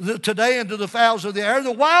to today and to the fowls of the air,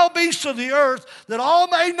 the wild beasts of the earth, that all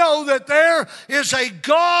may know that there is a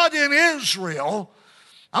God in Israel.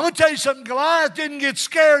 I'm going to tell you something. Goliath didn't get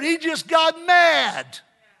scared. He just got mad.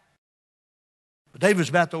 But David's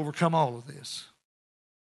about to overcome all of this.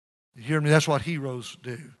 You hear me? That's what heroes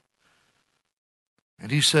do. And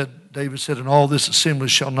David said, and all this assembly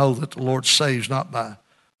shall know that the Lord saves not by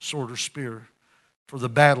sword or spear, for the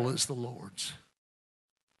battle is the Lord's.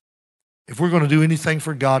 If we're going to do anything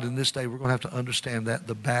for God in this day, we're going to have to understand that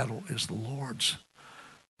the battle is the Lord's.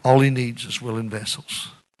 All he needs is willing vessels.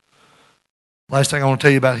 Last thing I want to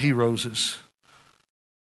tell you about heroes is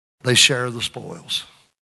they share the spoils.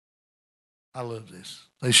 I love this.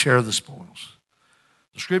 They share the spoils.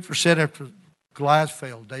 The scripture said after Goliath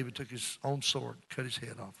failed, David took his own sword, cut his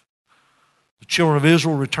head off. The children of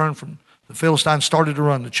Israel returned from the Philistines, started to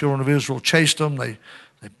run. The children of Israel chased them. They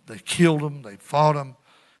killed them. They fought them.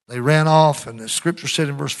 They ran off. And the scripture said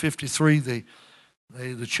in verse 53,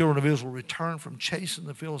 the children of Israel returned from chasing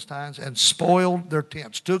the Philistines and spoiled their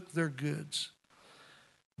tents, took their goods.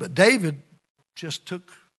 But David just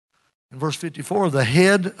took, in verse 54, the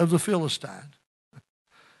head of the Philistine,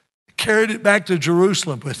 carried it back to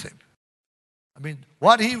Jerusalem with him. I mean,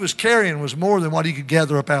 what he was carrying was more than what he could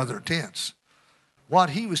gather up out of their tents. What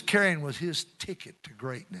he was carrying was his ticket to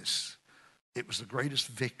greatness. It was the greatest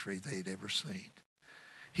victory they'd ever seen.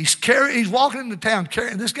 He's walking into town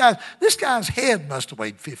carrying this guy's head must have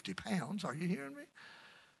weighed 50 pounds. Are you hearing me?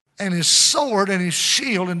 And his sword and his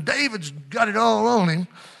shield, and David's got it all on him.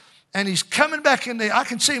 And he's coming back in there. I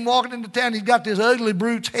can see him walking into town. He's got this ugly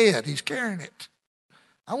brute's head. He's carrying it.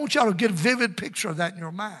 I want y'all to get a vivid picture of that in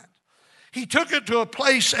your mind. He took it to a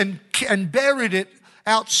place and buried it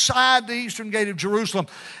outside the eastern gate of Jerusalem.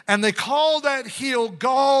 And they called that hill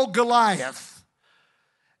Goliath.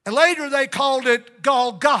 And later they called it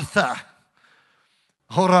Golgotha.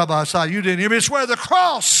 You didn't hear me. It's where the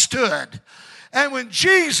cross stood. And when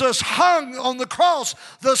Jesus hung on the cross,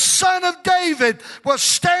 the Son of David was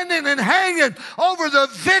standing and hanging over the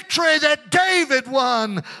victory that David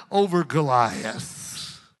won over Goliath.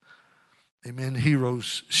 Amen.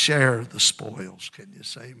 Heroes share the spoils. Can you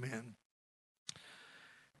say amen?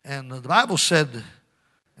 And the Bible said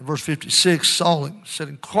in verse 56, Saul said,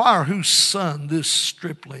 inquire whose son this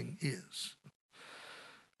stripling is.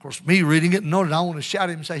 Of course, me reading it and noting, I want to shout at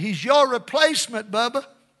him and say, he's your replacement, Bubba.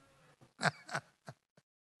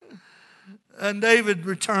 And David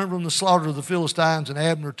returned from the slaughter of the Philistines, and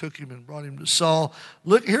Abner took him and brought him to Saul.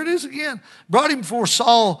 Look, here it is again. Brought him before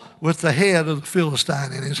Saul with the head of the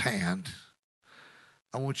Philistine in his hand.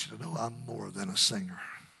 I want you to know I'm more than a singer,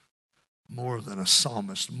 more than a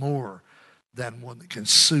psalmist, more than one that can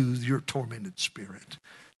soothe your tormented spirit.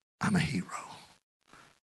 I'm a hero.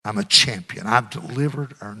 I'm a champion. I've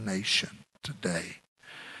delivered our nation today.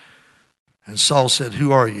 And Saul said,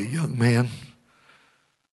 who are you, young man?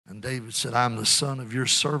 And David said, I'm the son of your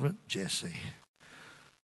servant Jesse,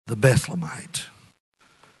 the Bethlehemite.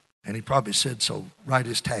 And he probably said, so write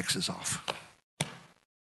his taxes off.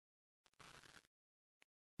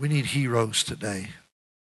 We need heroes today.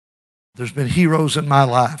 There's been heroes in my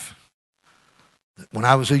life that when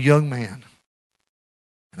I was a young man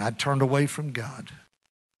and I'd turned away from God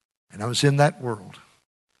and I was in that world.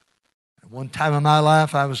 At one time in my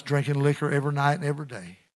life, I was drinking liquor every night and every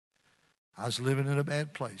day. I was living in a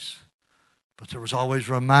bad place. But there was always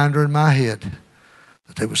a reminder in my head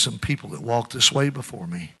that there were some people that walked this way before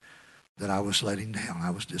me that I was letting down. I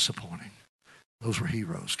was disappointing. Those were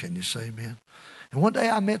heroes. Can you say amen? And one day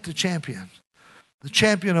I met the champion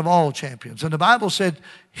of all champions. And the Bible said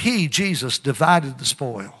he, Jesus, divided the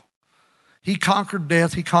spoil. He conquered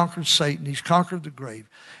death. He conquered Satan. He's conquered the grave.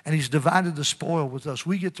 And he's divided the spoil with us.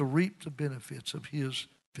 We get to reap the benefits of his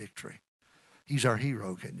victory. He's our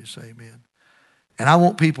hero. Can you say amen? And I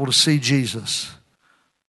want people to see Jesus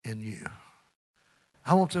in you.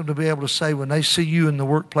 I want them to be able to say when they see you in the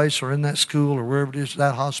workplace or in that school or wherever it is,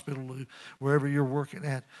 that hospital, wherever you're working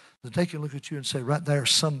at, that they can look at you and say, right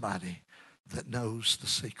there's somebody that knows the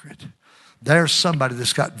secret. There's somebody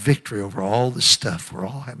that's got victory over all the stuff we're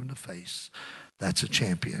all having to face. that's a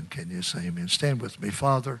champion. Can you say amen? Stand with me.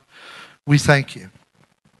 Father, we thank you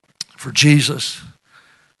for Jesus.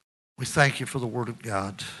 We thank you for the Word of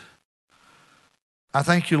God. I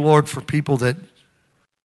thank you, Lord, for people that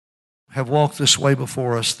have walked this way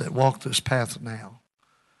before us, that walk this path now,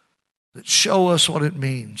 that show us what it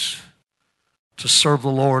means to serve the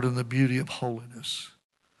Lord in the beauty of holiness,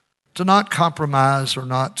 to not compromise or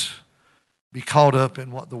not be caught up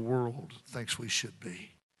in what the world thinks we should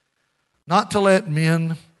be, not to let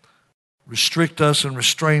men restrict us and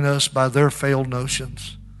restrain us by their failed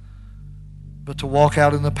notions, but to walk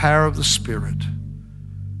out in the power of the Spirit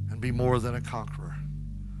and be more than a conqueror.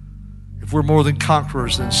 If we're more than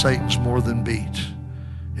conquerors, then Satan's more than beat.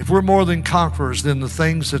 If we're more than conquerors, then the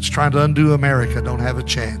things that's trying to undo America don't have a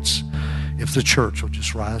chance if the church will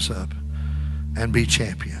just rise up and be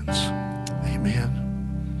champions. Amen.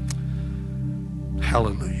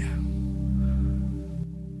 Hallelujah.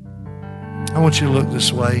 I want you to look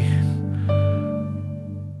this way.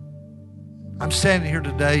 I'm standing here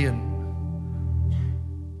today and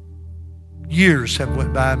years have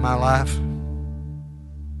went by in my life.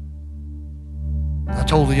 I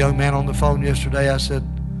told the young man on the phone yesterday, I said,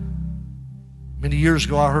 many years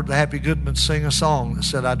ago I heard the Happy Goodman sing a song that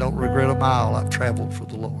said, I don't regret a mile I've traveled for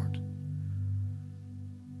the Lord.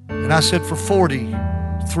 And I said, for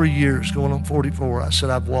 43 years, going on 44, I said,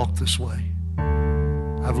 I've walked this way.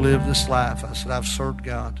 I've lived this life. I said, I've served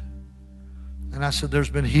God. And I said, there's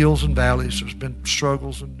been hills and valleys. There's been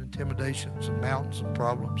struggles and intimidations and mountains and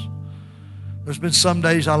problems. There's been some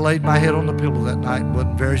days I laid my head on the pillow that night and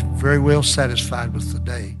wasn't very well satisfied with the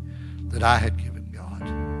day that I had given God.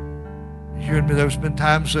 You hearing me? There's been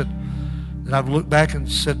times that I've looked back and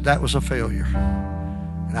said that was a failure.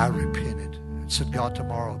 And I repented and said, God,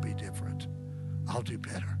 tomorrow will be different. I'll do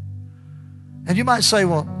better. And you might say,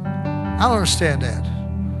 well, I don't understand that.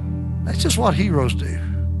 That's just what heroes do.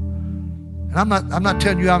 And I'm not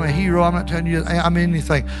telling you I'm a hero. I'm not telling you I'm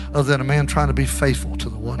anything other than a man trying to be faithful to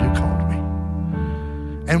the one who called me.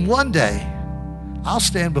 And one day, I'll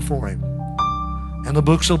stand before him, and the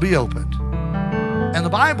books will be opened. And the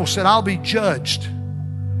Bible said I'll be judged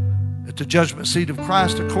at the judgment seat of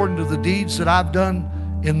Christ according to the deeds that I've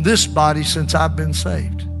done in this body since I've been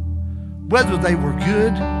saved, whether they were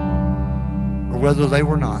good or whether they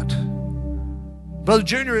were not. Brother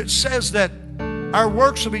Junior, it says that our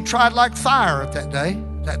works will be tried like fire at that day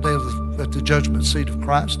at the judgment seat of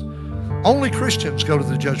Christ. Only Christians go to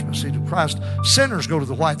the judgment seat of Christ. Sinners go to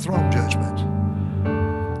the white throne judgment.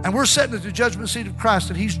 And we're sitting at the judgment seat of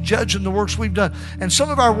Christ, and he's judging the works we've done. And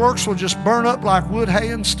some of our works will just burn up like wood, hay,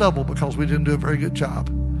 and stubble because we didn't do a very good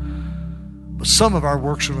job. But some of our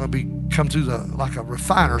works are going to come through like a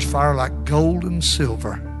refiner's fire, like gold and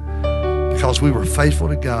silver, because we were faithful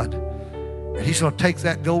to God. And he's going to take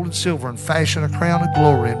that gold and silver and fashion a crown of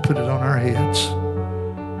glory and put it on our heads.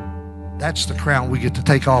 That's the crown we get to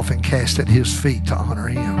take off and cast at his feet to honor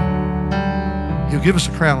him. He'll give us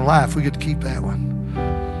a crown of life. We get to keep that one.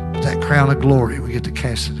 But that crown of glory, we get to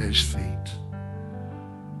cast it at his feet.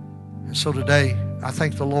 And so today, I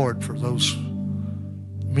thank the Lord for those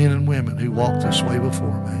men and women who walked this way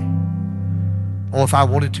before me. Oh, if I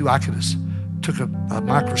wanted to, I could have took a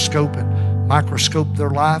microscope and microscoped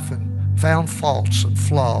their life and found faults and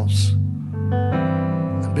flaws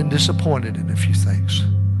and been disappointed in a few things.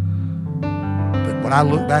 But when I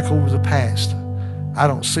look back over the past, I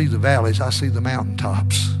don't see the valleys, I see the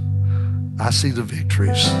mountaintops. I see the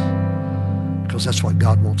victories, because that's what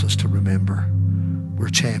God wants us to remember. We're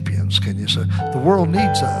champions, can you say? The world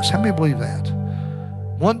needs us. How many believe that?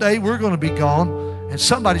 One day we're going to be gone, and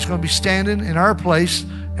somebody's going to be standing in our place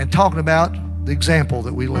and talking about the example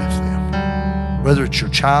that we left them. Whether it's your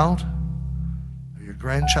child, or your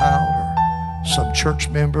grandchild, or some church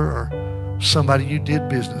member, or somebody you did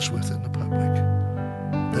business with in the public.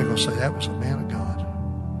 They're going to say, that was a man of God.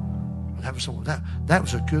 That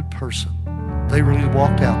was a good person. They really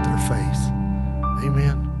walked out their faith.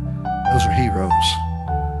 Amen. Those are heroes.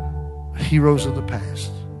 Heroes of the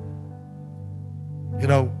past. You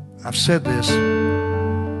know, I've said this.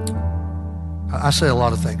 I say a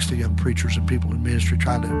lot of things to young preachers and people in ministry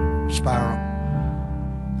trying to inspire them.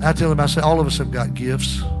 And I tell them, I say, all of us have got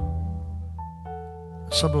gifts.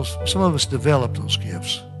 Some of us develop those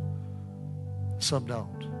gifts. Some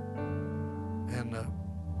don't. And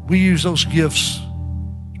we use those gifts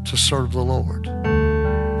to serve the Lord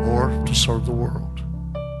or to serve the world.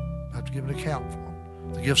 I have to give an account for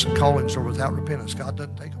them. The gifts and callings are without repentance. God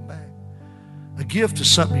doesn't take them back. A gift is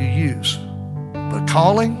something you use. But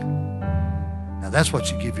calling, now that's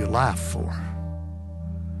what you give your life for.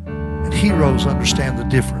 And heroes understand the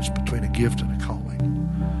difference between a gift and a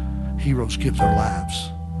calling. Heroes give their lives.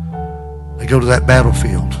 They go to that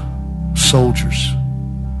battlefield, soldiers.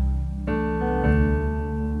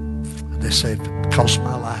 And they say, if it costs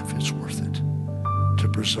my life, it's worth it to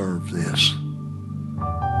preserve this.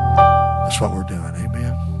 That's what we're doing,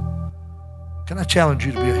 amen? Can I challenge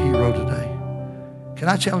you to be a hero today? Can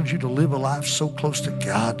I challenge you to live a life so close to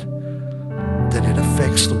God that it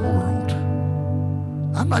affects the world?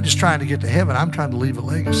 I'm not just trying to get to heaven. I'm trying to leave a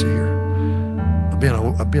legacy here of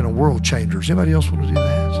being a world changer. Does anybody else want to do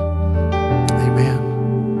that? Amen.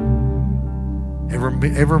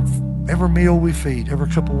 Every meal we feed, every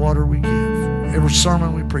cup of water we give, every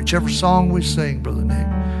sermon we preach, every song we sing, Brother Nick,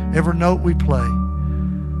 every note we play,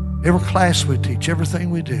 every class we teach, everything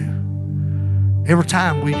we do, every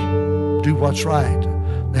time we do what's right.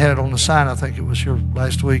 They had it on the sign, I think it was here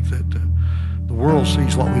last week, that the world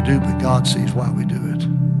sees what we do, but God sees why we do it.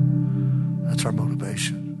 That's our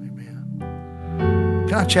motivation. Amen.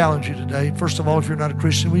 Can I challenge you today? First of all, if you're not a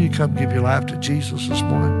Christian, will you come give your life to Jesus this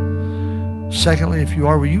morning? Secondly, if you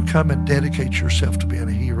are, will you come and dedicate yourself to being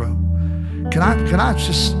a hero? Can I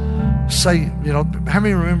just say, how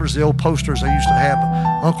many remembers the old posters they used to have,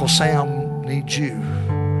 Uncle Sam needs you?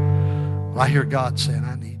 Well, I hear God saying,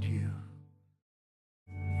 I need you.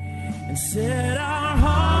 And set our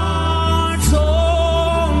hearts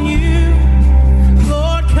on you,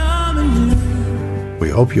 Lord, come and do. We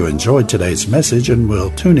hope you enjoyed today's message and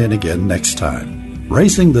will tune in again next time.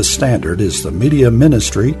 Raising the Standard is the media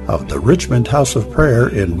ministry of the Richmond House of Prayer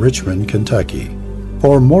in Richmond, Kentucky.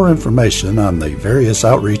 For more information on the various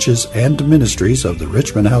outreaches and ministries of the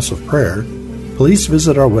Richmond House of Prayer, please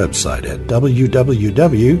visit our website at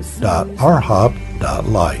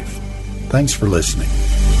www.rhop.life. Thanks for listening.